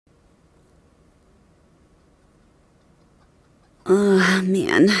Oh,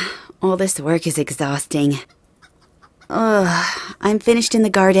 man. All this work is exhausting. Ugh, I'm finished in the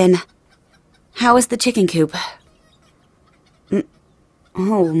garden. How is the chicken coop?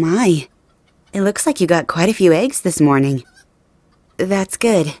 Oh, my. It looks like you got quite a few eggs this morning. That's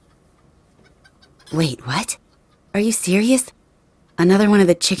good. Wait, what? Are you serious? Another one of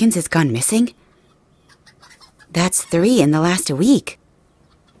the chickens has gone missing? That's 3 in the last week.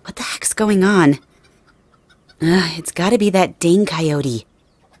 What the heck's going on? It's gotta be that dang coyote.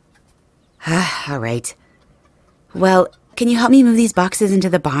 Alright. Well, can you help me move these boxes into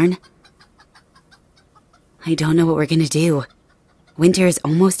the barn? I don't know what we're gonna do. Winter is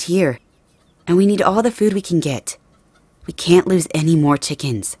almost here, and we need all the food we can get. We can't lose any more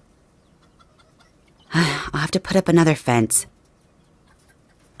chickens. I'll have to put up another fence.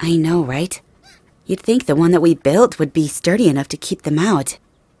 I know, right? You'd think the one that we built would be sturdy enough to keep them out.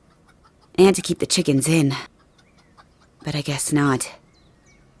 And to keep the chickens in. But I guess not.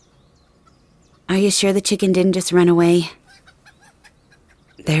 Are you sure the chicken didn't just run away?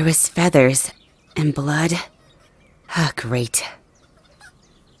 There was feathers and blood. Ah, great.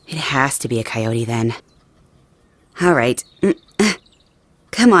 It has to be a coyote then. All right.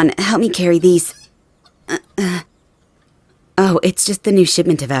 Come on, help me carry these. Oh, it's just the new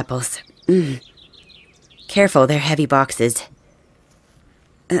shipment of apples. Careful, they're heavy boxes.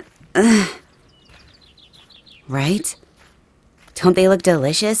 Right? Don't they look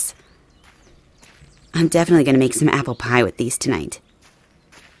delicious? I'm definitely gonna make some apple pie with these tonight.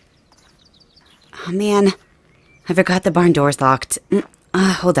 Oh man, I forgot the barn door's locked.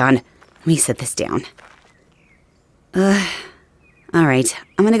 Hold on. Let me set this down. Alright,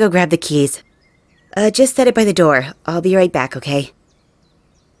 I'm gonna go grab the keys. Just set it by the door. I'll be right back, okay?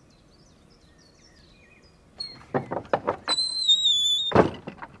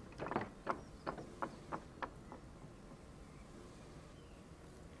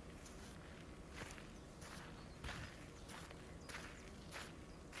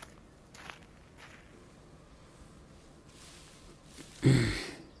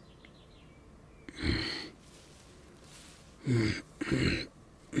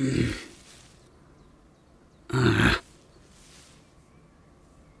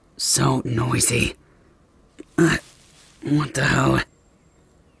 So noisy. What the hell?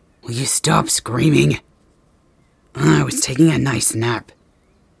 Will you stop screaming? I was taking a nice nap.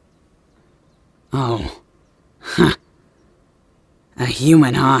 Oh. Huh. A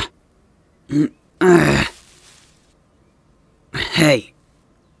human, huh? Hey,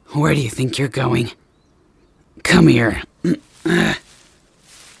 where do you think you're going? Come here.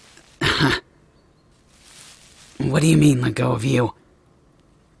 What do you mean, let go of you?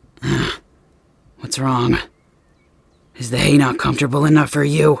 What's wrong? Is the hay not comfortable enough for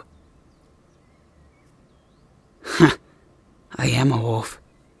you? I am a wolf.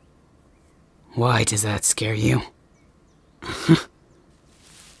 Why does that scare you?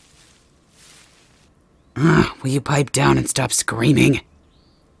 Will you pipe down and stop screaming?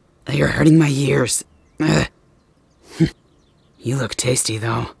 You're hurting my ears. You look tasty,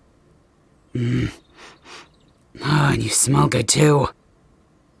 though. And you smell good, too.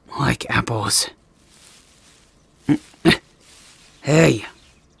 Like apples. Hey,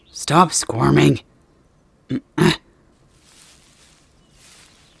 stop squirming.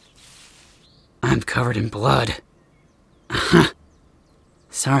 I'm covered in blood.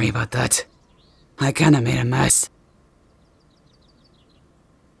 Sorry about that. I kinda made a mess.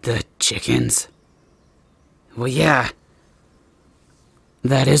 The chickens. Well, yeah.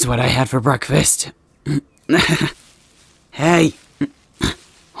 That is what I had for breakfast. Hey.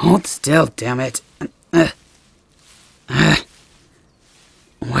 Hold still, damn it.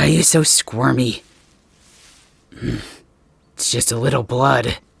 Why are you so squirmy? It's just a little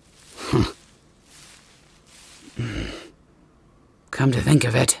blood. Come to think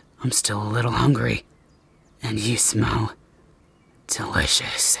of it, I'm still a little hungry. And you smell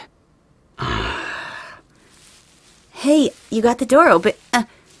delicious. Hey, you got the door open.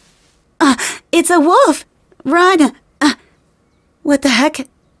 It's a wolf! Run! What the heck?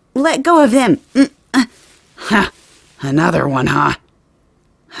 Let go of him. Another one, huh?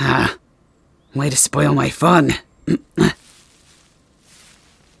 Way to spoil my fun.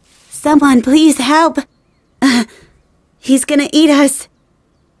 Someone please help. He's gonna eat us.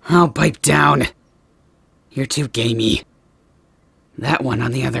 I'll pipe down. You're too gamey. That one,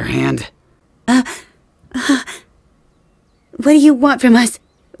 on the other hand. What do you want from us?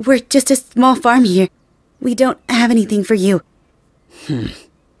 We're just a small farm here. We don't have anything for you.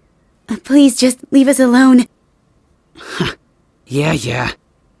 Please just leave us alone. Yeah.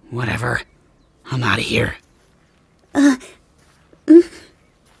 Whatever. I'm out of here.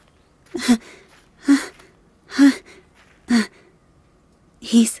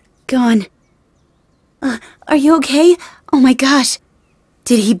 He's gone. Are you okay? Oh my gosh.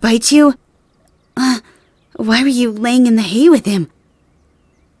 Did he bite you? Why were you laying in the hay with him?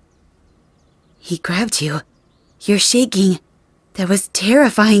 He grabbed you. You're shaking. That was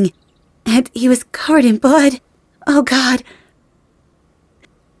terrifying. And he was covered in blood. Oh God.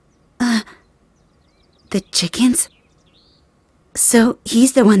 The chickens? So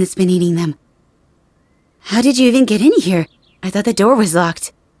he's the one that's been eating them. How did you even get in here? I thought the door was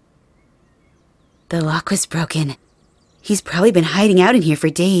locked. The lock was broken. He's probably been hiding out in here for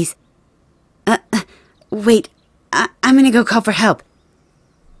days. Wait. I'm gonna go call for help.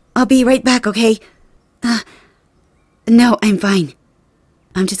 I'll be right back, okay? No, I'm fine.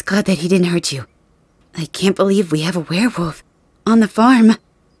 I'm just glad that he didn't hurt you. I can't believe we have a werewolf on the farm.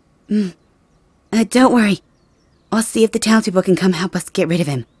 Don't worry. I'll see if the townspeople can come help us get rid of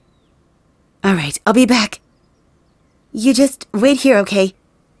him. Alright, I'll be back. You just wait here, okay?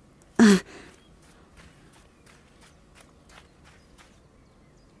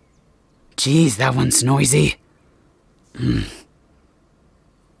 Geez, that one's noisy.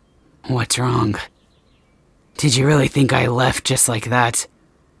 What's wrong? Did you really think I left just like that?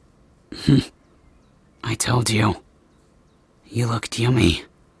 I told you. You looked yummy.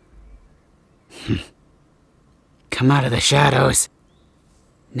 Come out of the shadows.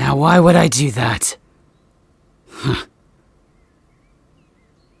 Now why would I do that?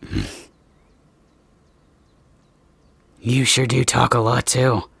 You sure do talk a lot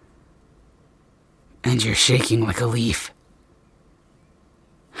too. And you're shaking like a leaf.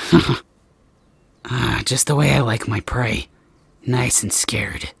 Just the way I like my prey. Nice and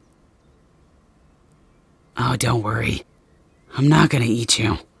scared. Oh, don't worry. I'm not gonna eat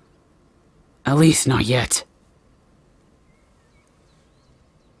you. At least not yet.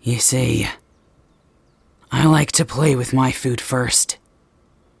 You see, I like to play with my food first.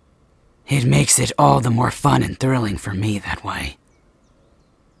 It makes it all the more fun and thrilling for me that way.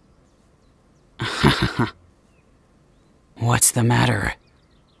 What's the matter?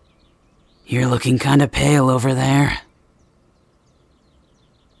 You're looking kinda pale over there.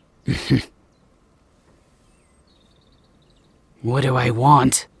 What do I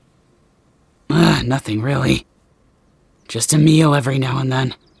want? Nothing really. Just a meal every now and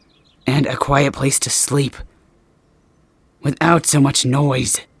then. And a quiet place to sleep. Without so much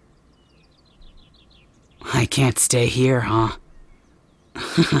noise. I can't stay here, huh?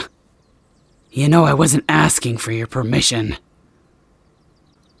 You know I wasn't asking for your permission.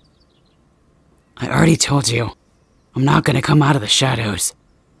 I already told you, I'm not gonna come out of the shadows.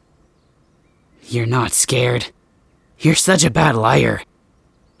 You're not scared. You're such a bad liar.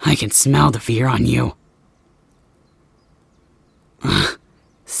 I can smell the fear on you.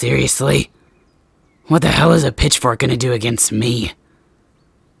 Seriously? What the hell is a pitchfork gonna do against me?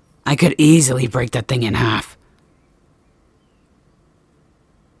 I could easily break that thing in half.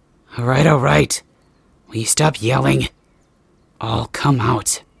 Alright. Will you stop yelling? I'll come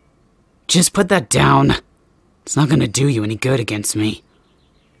out. Just put that down. It's not gonna do you any good against me.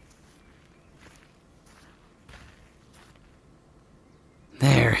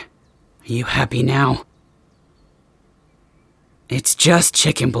 There. Are you happy now? It's just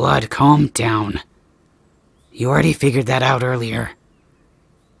chicken blood. Calm down. You already figured that out earlier.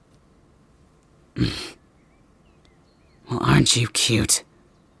 Well, aren't you cute?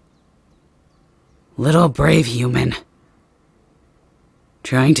 Little brave human.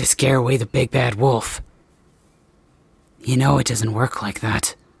 Trying to scare away the big bad wolf. You know it doesn't work like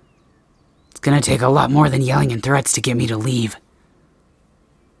that. It's gonna take a lot more than yelling and threats to get me to leave.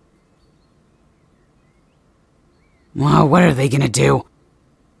 Well, what are they gonna do?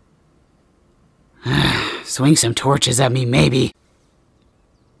 Swing some torches at me, maybe.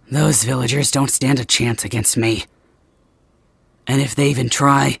 Those villagers don't stand a chance against me. And if they even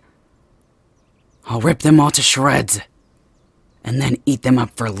try, I'll rip them all to shreds. And then eat them up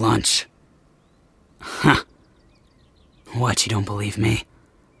for lunch. What, you don't believe me?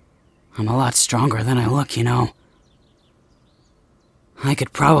 I'm a lot stronger than I look, you know. I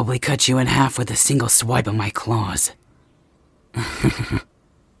could probably cut you in half with a single swipe of my claws.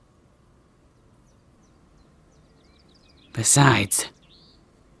 Besides,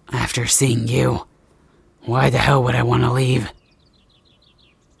 after seeing you, why the hell would I want to leave?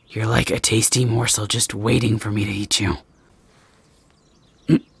 You're like a tasty morsel just waiting for me to eat you.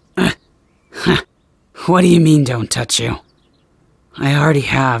 What do you mean, don't touch you? I already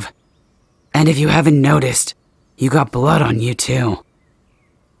have. And if you haven't noticed, you got blood on you too.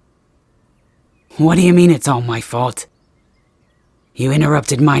 What do you mean it's all my fault? You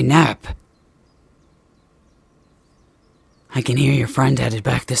interrupted my nap. I can hear your friend headed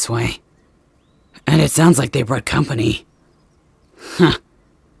back this way. And it sounds like they brought company. Huh.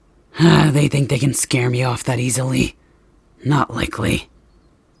 They think they can scare me off that easily. Not likely.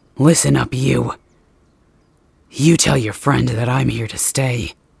 Listen up, you. You tell your friend that I'm here to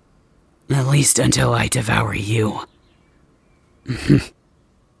stay. At least until I devour you.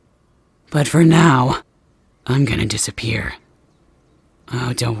 But for now, I'm gonna disappear.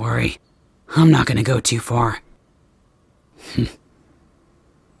 Oh, don't worry. I'm not gonna go too far.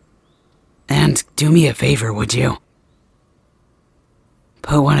 And do me a favor, would you?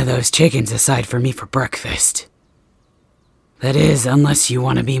 Put one of those chickens aside for me for breakfast. That is, unless you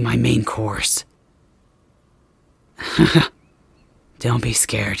want to be my main course. Don't be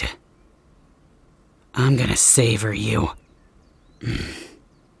scared. I'm gonna savor you.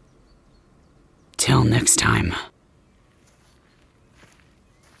 Till next time.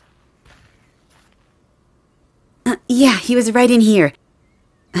 Yeah, he was right in here.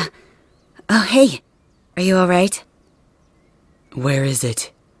 Oh, hey. Are you alright? Where is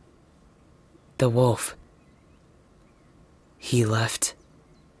it? The wolf. He left.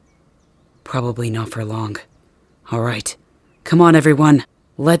 Probably not for long. Alright. Come on, everyone.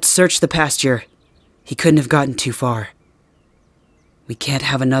 Let's search the pasture. He couldn't have gotten too far. We can't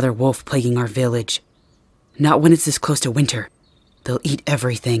have another wolf plaguing our village. Not when it's this close to winter. They'll eat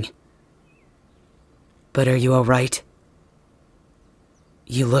everything. But are you alright?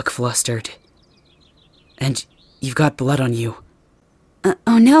 You look flustered. And you've got blood on you.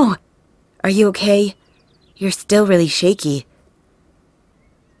 Oh no. Are you okay? You're still really shaky.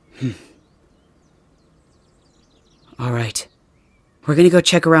 Alright. We're gonna go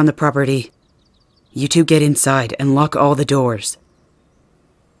check around the property. You two get inside and lock all the doors.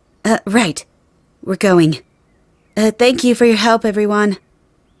 Right. We're going. Thank you for your help, everyone.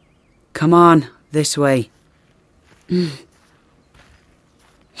 Come on, this way.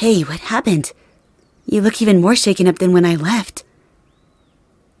 Hey, what happened? You look even more shaken up than when I left.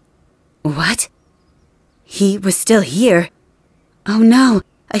 What? He was still here? Oh no,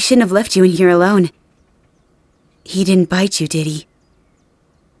 I shouldn't have left you in here alone. He didn't bite you, did he?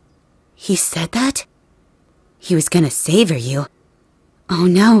 He said that? He was gonna savor you. Oh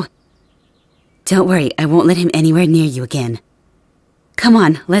no. Don't worry, I won't let him anywhere near you again. Come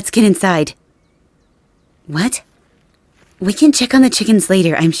on, let's get inside. What? We can check on the chickens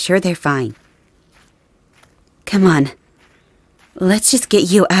later, I'm sure they're fine. Come on. Let's just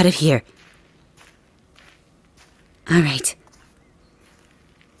get you out of here. Alright.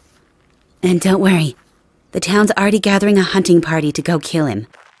 And don't worry, the town's already gathering a hunting party to go kill him.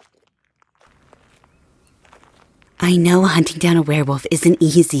 I know hunting down a werewolf isn't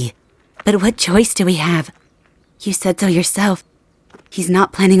easy, but what choice do we have? You said so yourself. He's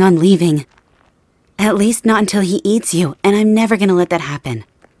not planning on leaving. At least not until he eats you, and I'm never gonna let that happen.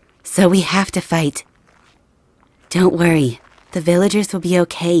 So we have to fight. Don't worry, the villagers will be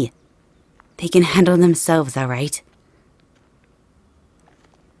okay. They can handle themselves, alright?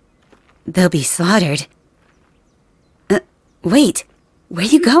 They'll be slaughtered. Wait, where are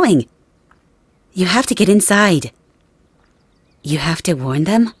you going? You have to get inside. You have to warn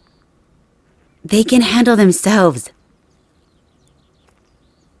them? They can handle themselves.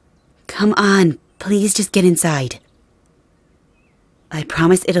 Come on, please just get inside. I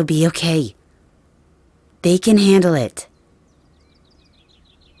promise it'll be okay. They can handle it.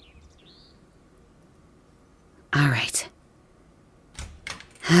 All right.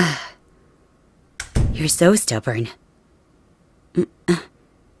 You're so stubborn.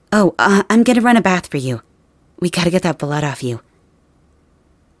 I'm gonna run a bath for you. We gotta get that blood off you.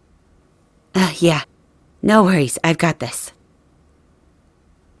 Yeah. No worries, I've got this.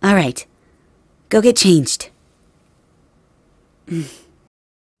 All right. Go get changed.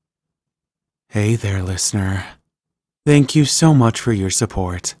 Hey there, listener. Thank you so much for your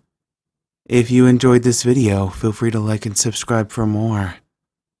support. If you enjoyed this video, feel free to like and subscribe for more.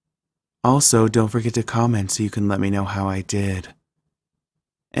 Also, don't forget to comment so you can let me know how I did.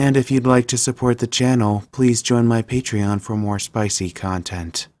 And if you'd like to support the channel, please join my Patreon for more spicy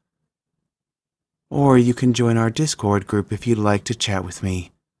content. Or you can join our Discord group if you'd like to chat with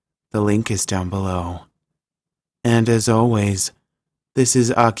me. The link is down below. And as always, this is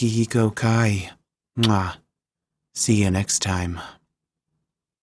Akihiko Kai. Mwah. See you next time.